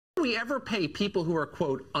we ever pay people who are,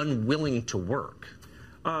 quote, unwilling to work?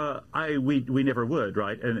 We never would,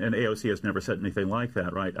 right? And AOC has never said anything like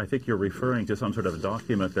that, right? I think you're referring to some sort of a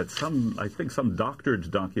document that some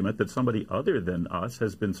doctored document that somebody other than us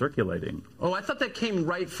has been circulating. Oh, I thought that came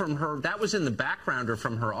right from her. That was in the background or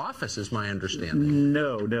from her office, is my understanding.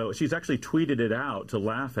 No. She's actually tweeted it out to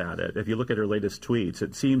laugh at it. If you look at her latest tweets,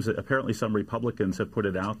 it seems that apparently some Republicans have put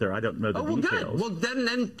it out there. I don't know the details. Good. Well,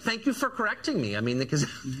 then thank you for correcting me. I mean, because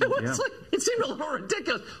it seemed a little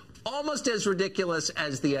ridiculous. Almost as ridiculous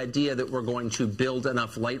as the idea that we're going to build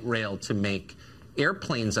enough light rail to make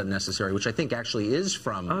airplanes unnecessary, which I think actually is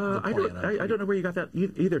from the plan. I don't know where you got that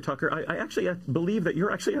either, Tucker. I actually believe that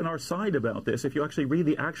you're actually on our side about this if you actually read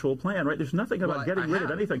the actual plan, right? There's nothing about getting rid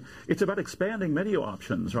of anything. It's about expanding menu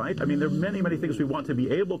options, right? I mean, there are many, many things we want to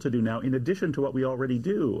be able to do now in addition to what we already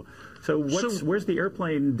do. So where's the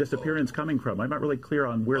airplane disappearance coming from? I'm not really clear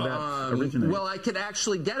on where that originates. Well, I could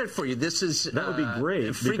actually get it for you. This is that would be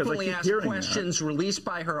great. Frequently asked questions released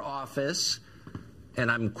by her office. And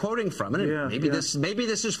I'm quoting from it. Maybe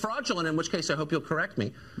this is fraudulent, in which case I hope you'll correct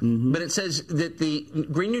me. But it says that the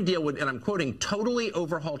Green New Deal would, and I'm quoting, totally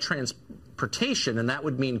overhaul transportation, and that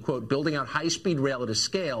would mean, quote, building out high-speed rail at a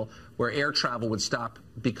scale where air travel would stop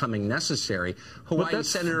becoming necessary. Hawaii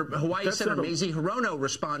Senator Mazie Hirono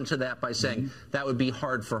responded to that by saying that would be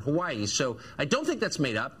hard for Hawaii. So I don't think that's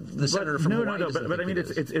made up. The senator from Hawaii but I mean,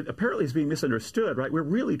 it apparently is being misunderstood, right? We're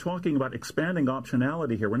really talking about expanding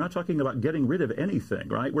optionality here. We're not talking about getting rid of anything,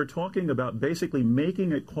 right? We're talking about basically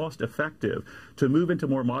making it cost-effective to move into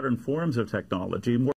more modern forms of technology, more